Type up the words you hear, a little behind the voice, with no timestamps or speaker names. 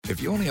If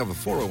you only have a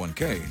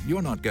 401k,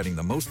 you're not getting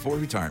the most for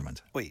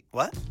retirement. Wait,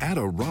 what? Add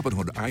a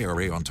Robinhood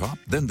IRA on top,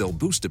 then they'll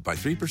boost it by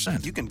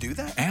 3%. You can do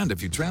that? And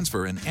if you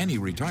transfer in any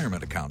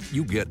retirement account,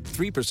 you get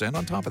 3%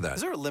 on top of that.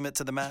 Is there a limit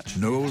to the match?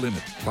 No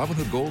limit.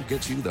 Robinhood Gold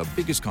gets you the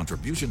biggest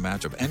contribution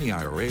match of any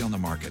IRA on the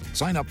market.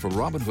 Sign up for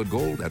Robinhood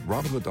Gold at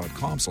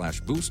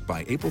Robinhood.com/boost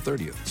by April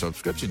 30th.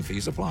 Subscription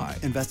fees apply.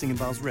 Investing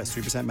involves risk.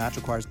 3% match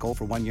requires gold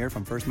for 1 year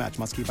from first match.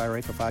 Must keep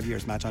IRA for 5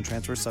 years. Match on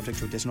transfers subject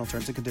to additional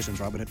terms and conditions.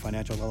 Robinhood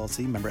Financial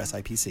LLC, member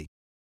SIPC.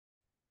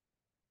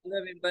 Hello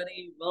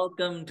everybody,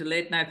 welcome to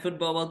Late Night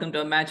Football, welcome to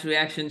our match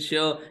reaction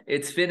show.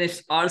 It's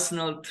finished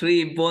Arsenal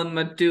 3,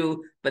 Bournemouth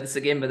 2, but it's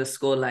a game where the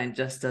scoreline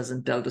just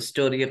doesn't tell the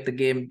story of the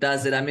game,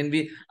 does it?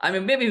 Maybe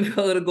we were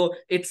going to go,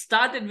 it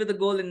started with a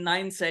goal in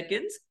 9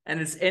 seconds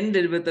and it's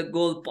ended with a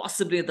goal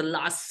possibly at the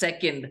last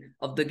second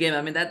of the game.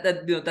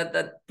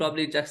 That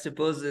probably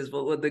juxtaposes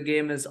what the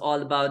game is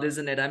all about,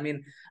 isn't it?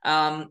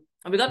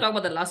 We got to talk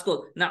about that last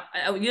goal. Now,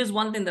 here's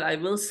one thing that I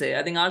will say.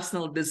 I think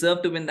Arsenal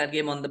deserved to win that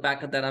game on the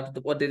back of that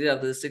after what they did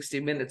after the 60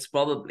 minutes,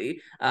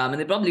 probably. And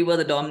they probably were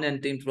the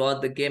dominant team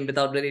throughout the game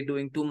without really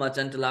doing too much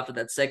until after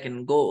that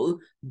second goal.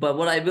 But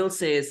what I will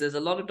say is there's a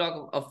lot of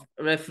talk of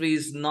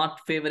referees not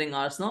favoring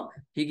Arsenal.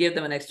 He gave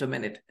them an extra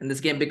minute in this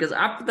game because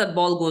after that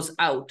ball goes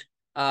out,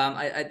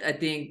 I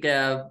think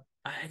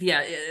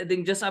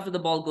just after the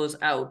ball goes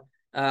out,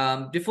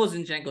 before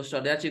Zinchenko's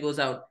shot, it actually goes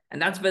out.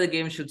 And that's where the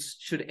game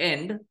should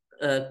end.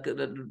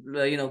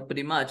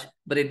 Pretty much,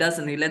 but it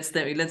doesn't. He lets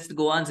it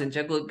go on.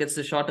 Zinchenko gets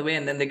the shot away,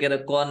 and then they get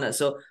a corner.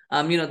 So,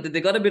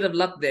 they got a bit of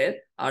luck there,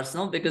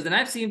 Arsenal, because then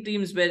I've seen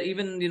teams where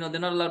even, they're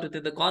not allowed to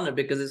take the corner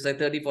because it's like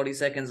 30, 40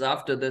 seconds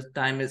after the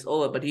time is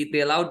over, but he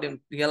allowed him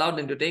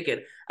to take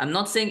it. I'm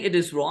not saying it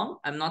is wrong.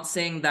 I'm not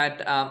saying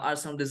that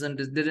Arsenal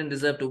didn't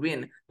deserve to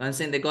win. I'm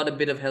saying they got a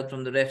bit of help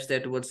from the refs there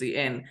towards the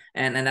end,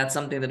 and that's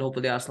something that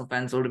hopefully Arsenal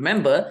fans will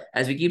remember.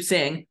 As we keep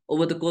saying,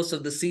 over the course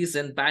of the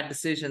season, bad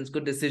decisions,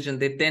 good decisions,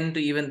 they tend to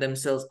even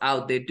themselves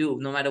out. They do,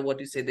 no matter what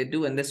you say, they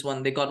do. And this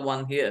one, they got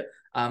one here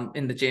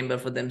in the chamber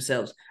for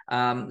themselves.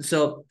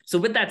 So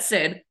with that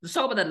said, let's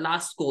talk about that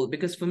last goal,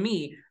 because for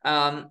me,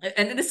 and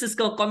this is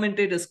called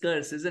commentator's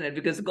curse, isn't it?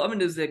 Because the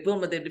commentators like, well,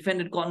 but they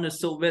defended corners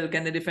so well.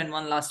 Can they defend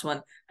one last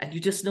one? And you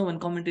just know when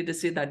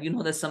commentators say that,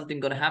 there's something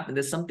going to happen.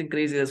 There's something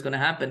crazy that's going to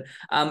happen.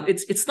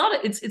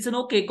 It's an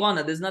okay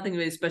corner. There's nothing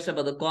very special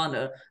about the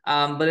corner.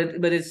 But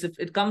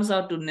it comes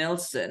out to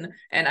Nelson.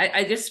 And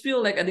I just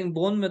feel like I think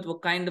Bournemouth were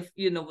kind of,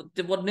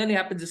 what nearly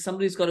happens is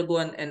somebody's got to go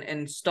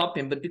and stop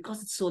him. But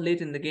because it's so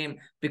late in the game,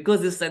 because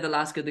this is like the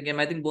last kick of the game,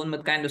 I think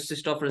Bournemouth kind of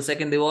switched off for a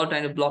second. They were all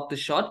trying to block the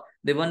shot.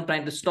 They weren't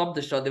trying to stop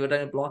the shot. They were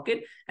trying to block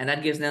it. And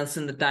that gives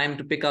Nelson the time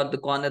to pick out the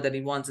corner that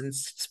he wants. And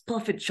it's a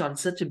perfect shot.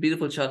 It's such a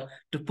beautiful shot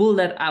to pull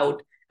that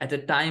out at a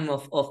time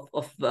of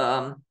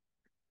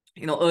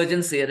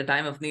urgency, at a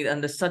time of need,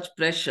 under such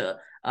pressure.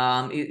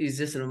 Is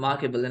just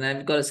remarkable. And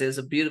I've got to say, it's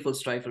a beautiful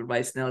strike for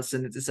Bryce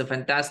Nelson. It's a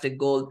fantastic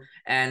goal.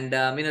 And,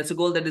 it's a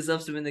goal that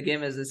deserves to win the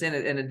game, as they say,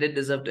 and it did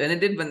deserve to, and it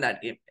did win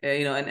that game.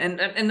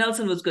 And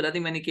Nelson was good. I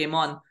think when he came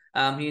on,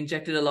 he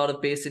injected a lot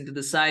of pace into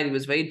the side. He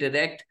was very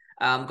direct.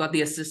 Got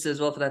the assist as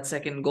well for that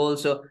second goal.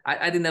 So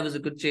I think that was a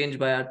good change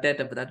by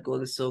Arteta, but that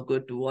goal is so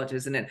good to watch,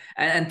 isn't it?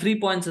 And 3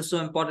 points are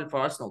so important for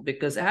Arsenal,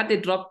 because had they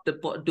dropped the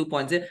 2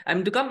 points,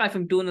 to come back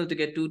from 2-0 to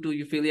get 2-2,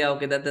 you feel,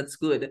 that's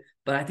good.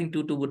 But I think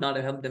 2-2 would not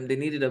have helped them. They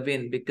needed a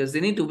win, because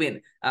they need to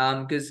win.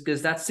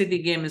 Because that City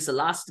game is the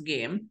last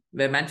game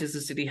where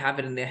Manchester City have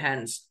it in their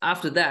hands.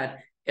 After that,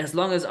 as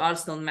long as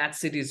Arsenal match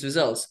City's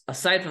results,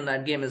 aside from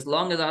that game, as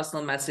long as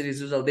Arsenal match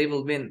City's result, they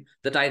will win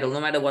the title, no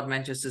matter what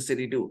Manchester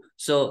City do.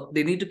 So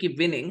they need to keep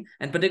winning,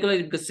 and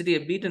particularly because City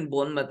have beaten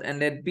Bournemouth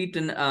and they'd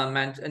beaten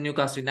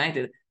Newcastle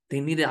United.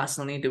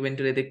 Arsenal need to win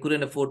today. They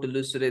couldn't afford to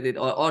lose today,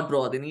 or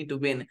draw. They need to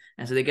win.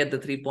 And so they get the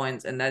 3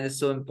 points. And that is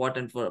so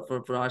important for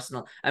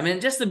Arsenal.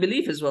 Just the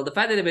belief as well. The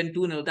fact that they went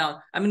 2-0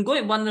 down.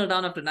 Going 1-0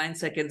 down after 9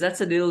 seconds,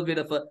 that's a little bit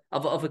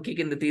of a kick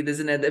in the teeth,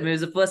 isn't it? It was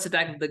the first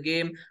attack of the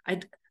game.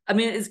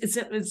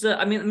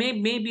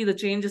 Maybe the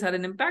changes had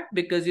an impact,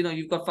 because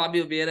you've got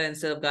Fabio Vieira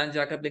instead of Granit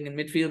Xhaka playing in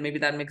midfield. Maybe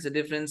that makes a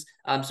difference.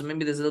 So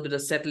maybe there's a little bit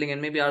of settling, and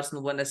maybe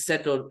Arsenal weren't as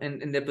settled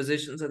in their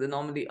positions that they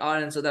normally are,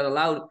 and so that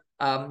allowed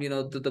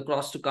the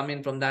cross to come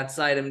in from that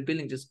side.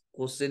 Billing just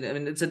goes in.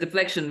 It's a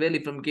deflection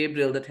really from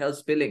Gabriel that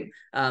helps Billing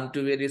to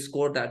really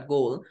score that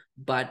goal.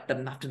 But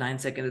after 9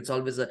 seconds, it's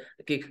always a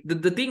kick.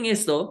 The thing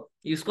is, though,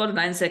 you scored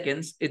 9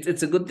 seconds.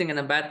 It's a good thing and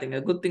a bad thing.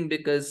 A good thing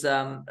because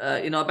a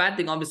bad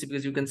thing obviously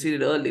because you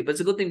conceded early, but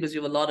it's a good thing because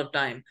you have a lot of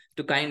time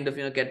to kind of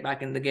get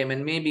back in the game,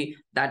 and maybe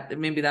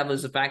that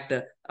was a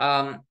factor.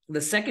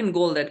 The second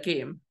goal that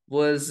came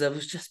was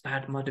just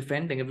bad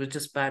defending. It was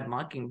just bad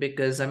marking,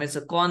 because it's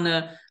a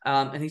corner,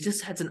 and he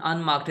just has an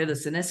unmarked header.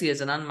 Senesi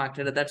has an unmarked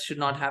header. That should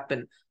not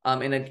happen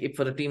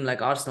for a team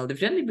like Arsenal. They've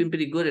generally been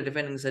pretty good at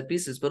defending set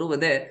pieces, but over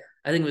there,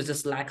 I think it was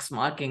just lax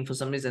marking for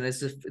some reason.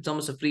 It's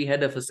almost a free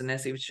header for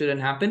Senesi, which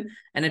shouldn't happen.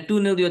 And at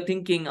 2-0, you're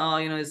thinking,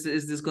 is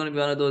this going to be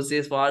one of those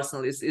days for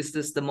Arsenal? Is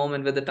this the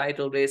moment where the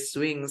title race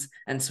swings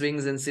in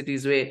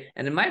City's way?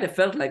 And it might have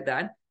felt like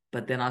that.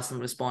 But then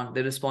Arsenal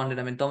responded.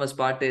 I mean, Thomas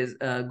Partey's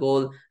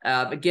goal,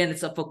 again,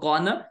 it's up for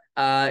corner.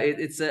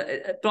 It's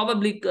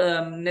probably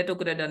Neto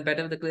could have done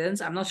better with the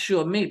clearance. I'm not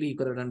sure. Maybe he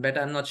could have done better.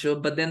 I'm not sure.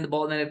 But then the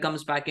ball, when it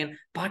comes back in,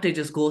 Partey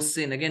just ghosts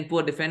in. Again,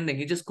 poor defending.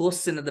 He just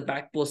ghosts in at the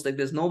back post. Like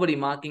there's nobody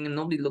marking and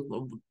nobody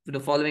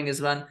following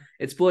his run.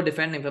 It's poor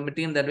defending from a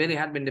team that really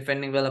had been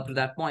defending well up to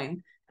that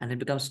point. And it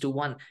becomes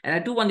 2-1. And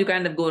at 2-1, you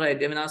kind of go, right,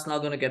 I mean, Arsenal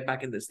are going to get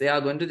back in this. They are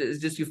going to. It's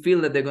just you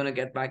feel that they're going to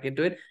get back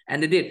into it.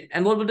 And they did.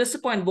 And what will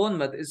disappoint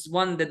Bournemouth is,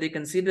 one, that they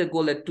conceded a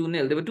goal at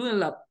 2-0. They were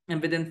 2-0 up.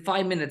 And within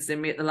 5 minutes,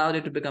 they allowed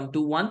it to become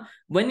 2-1.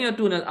 When you're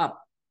 2-0 up,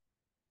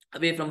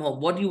 away from home,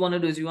 what you want to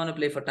do is you want to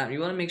play for time. You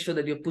want to make sure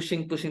that you're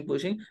pushing.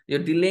 You're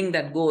delaying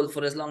that goal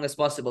for as long as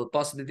possible,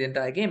 possibly the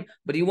entire game.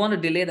 But you want to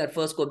delay that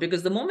first goal,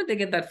 because the moment they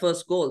get that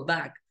first goal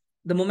back,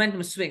 the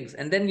momentum swings,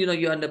 and then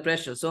you're under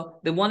pressure. So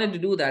they wanted to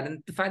do that,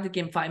 and the fact that it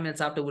came 5 minutes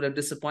after would have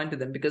disappointed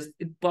them, because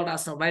it brought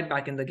Arsenal right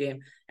back in the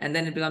game. And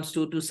then it becomes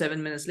 2-2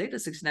 7 minutes later,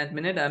 69th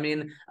minute. I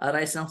mean,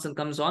 Rice Nelson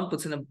comes on,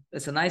 puts in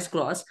it's a nice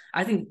cross.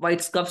 I think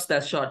White scuffs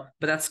that shot,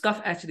 but that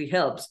scuff actually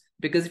helps,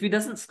 because if he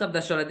doesn't scuff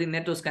that shot, I think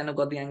Neto's kind of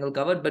got the angle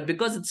covered. But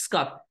because it's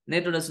scuffed,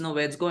 Neto doesn't know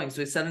where it's going,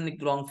 so he's suddenly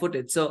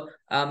wrong-footed. So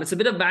it's a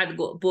bit of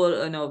poor,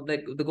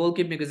 like the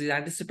goalkeeping, because he's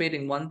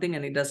anticipating one thing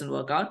and it doesn't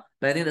work out.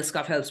 But I think the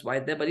scuff helps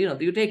White there. But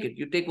you take it.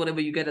 You take whatever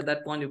you get at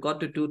that point. You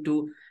got to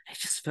 2-2. It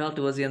just felt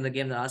towards the end of the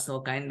game that Arsenal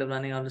were kind of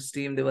running out of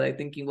steam. They were like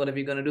thinking, what are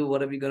we going to do?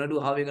 What are we going to do?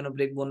 How are we going to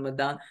break Bournemouth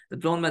down? The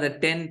Bournemouth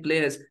had 10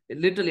 players,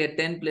 literally had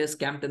 10 players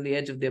camped on the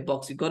edge of their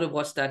box. You got to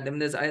watch that. I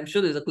mean, I'm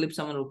sure there's a clip,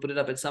 someone will put it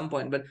up at some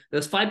point, but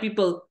there's 5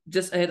 people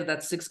just ahead of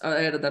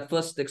that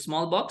first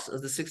small box,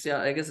 as the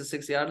 6-yard, I guess the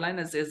 6-yard line,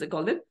 as they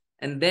called it.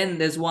 And then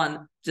there's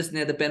one just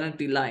near the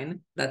penalty line.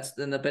 That's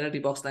in the penalty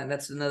box line.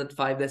 That's another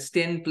 5. There's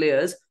 10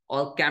 players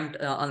all camped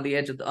on the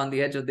edge of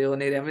their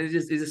own area. I mean,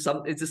 it's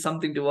just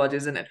something to watch,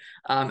 isn't it?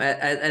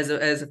 As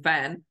a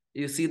fan,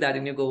 you see that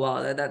and you go,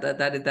 wow,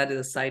 that is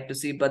a sight to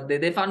see. But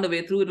they found a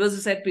way through. It was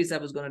a set piece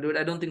that was going to do it.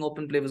 I don't think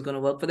open play was going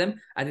to work for them.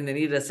 I think they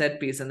needed a set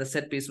piece, and the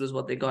set piece was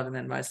what they got. And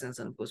then Rice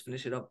Nelson, of course,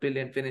 finish it off.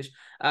 Brilliant finish.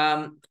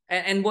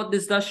 And what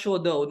this does show,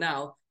 though,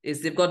 now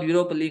is they've got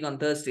Europa League on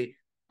Thursday.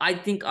 I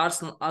think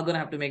Arsenal are going to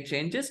have to make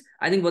changes.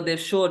 I think what they've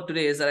showed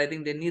today is that I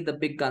think they need the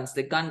big guns.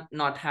 They can't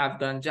not have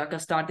Granit Xhaka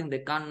starting. They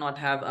can't not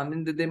have, I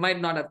mean, they might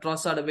not have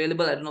Trossard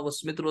available. I don't know what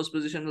Smith Rowe's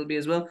position will be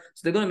as well.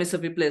 So they're going to miss a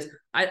few players.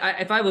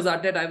 If I was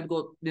Arteta, I would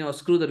go,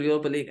 screw the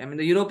Europa League. I mean,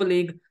 the Europa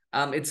League,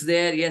 it's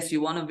there. Yes,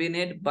 you want to win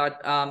it,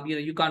 but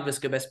you can't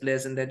risk your best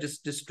players in there.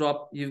 Just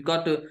drop. You've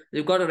got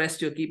to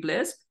rest your key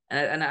players.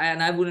 And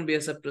I wouldn't be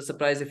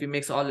surprised if he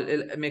makes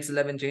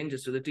 11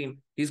 changes to the team.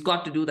 He's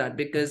got to do that,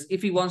 because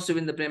if he wants to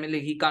win the Premier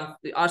League, he can't.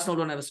 Arsenal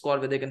don't have a squad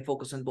where they can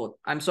focus on both.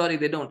 I'm sorry,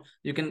 they don't.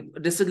 You can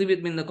disagree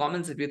with me in the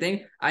comments if you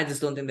think. I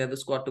just don't think they have the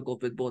squad to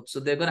cope with both. So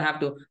they're gonna have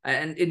to.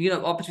 And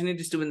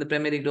opportunities to win the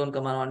Premier League don't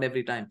come around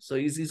every time. So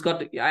he's got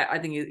to. I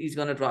think he's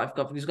gonna drop.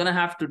 He's gonna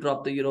have to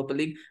drop the Europa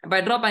League. And by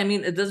drop, I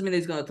mean it doesn't mean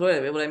he's gonna throw it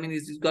away. What I mean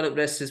is he's got to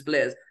rest his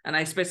players. And I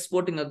expect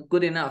Sporting are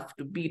good enough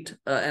to beat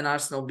an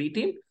Arsenal B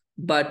team.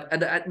 But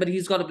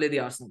he's got to play the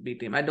Arsenal B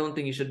team. I don't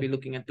think he should be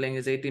looking at playing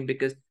his A team,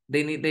 because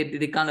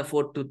they can't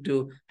afford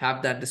to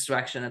have that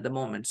distraction at the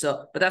moment.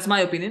 So, but that's my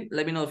opinion.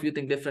 Let me know if you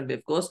think differently.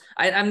 Of course,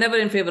 I'm never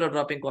in favor of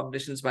dropping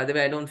competitions. By the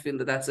way, I don't feel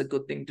that that's a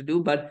good thing to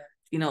do. But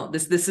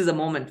this is a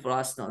moment for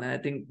Arsenal, and I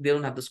think they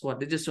don't have the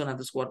squad. They just don't have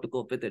the squad to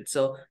cope with it.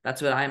 So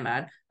that's where I'm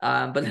at.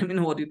 But let me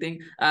know what you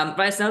think.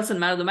 Rice Nelson,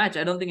 man of the match.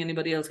 I don't think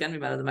anybody else can be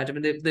man of the match. I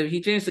mean,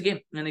 he changed the game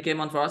when he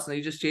came on for Arsenal.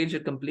 He just changed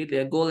it completely.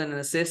 A goal and an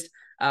assist.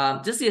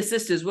 Just the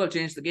assist as well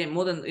changed the game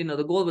more than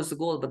the goal was the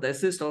goal, but the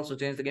assist also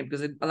changed the game,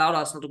 because it allowed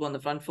Arsenal to go on the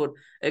front foot.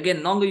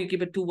 Again, longer you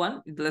keep it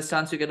 2-1, the less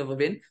chance you get of a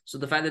win. So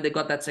the fact that they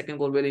got that second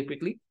goal really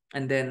quickly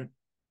and then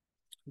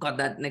got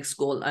that next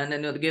goal, and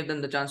then gave them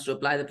the chance to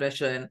apply the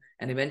pressure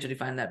and eventually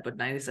find that. But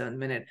 97th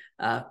minute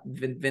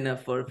winner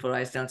for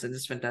Rice Nelson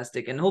is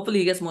fantastic, and hopefully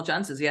he gets more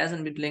chances. He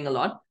hasn't been playing a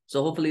lot,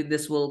 so hopefully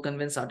this will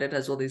convince Arteta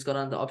as well. He's got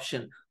another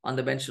option on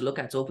the bench to look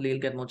at, so hopefully he'll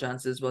get more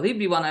chances. Well, he'd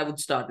be one I would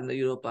start in the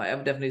Europa. I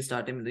would definitely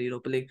start him in the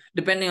Europa League,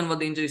 depending on what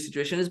the injury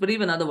situation is. But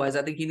even otherwise,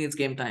 I think he needs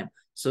game time,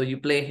 so you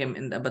play him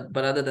in that.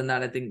 But other than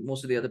that, I think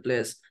most of the other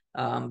players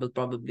will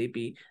probably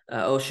be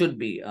or should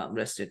be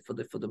rested for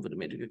the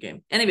midweek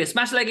game. Anyway,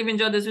 smash like if you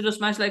enjoyed this video.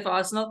 Smash like for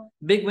Arsenal,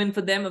 big win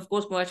for them. Of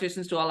course,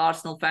 congratulations to all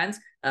Arsenal fans.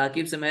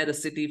 Keeps them ahead of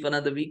City for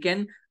another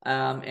weekend.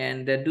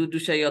 And do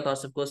share your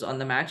thoughts, of course, on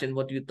the match and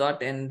what you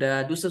thought. And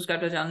do subscribe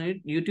to our channel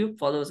on YouTube.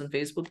 Follow us on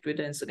Facebook,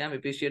 Twitter, Instagram. We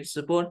appreciate the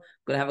support.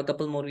 Gonna have a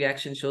couple more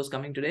reaction shows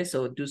coming today,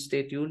 so do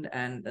stay tuned.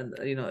 And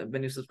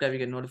when you subscribe, you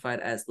get notified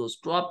as those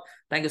drop.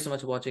 Thank you so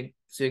much for watching.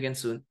 See you again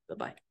soon. Bye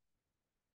bye.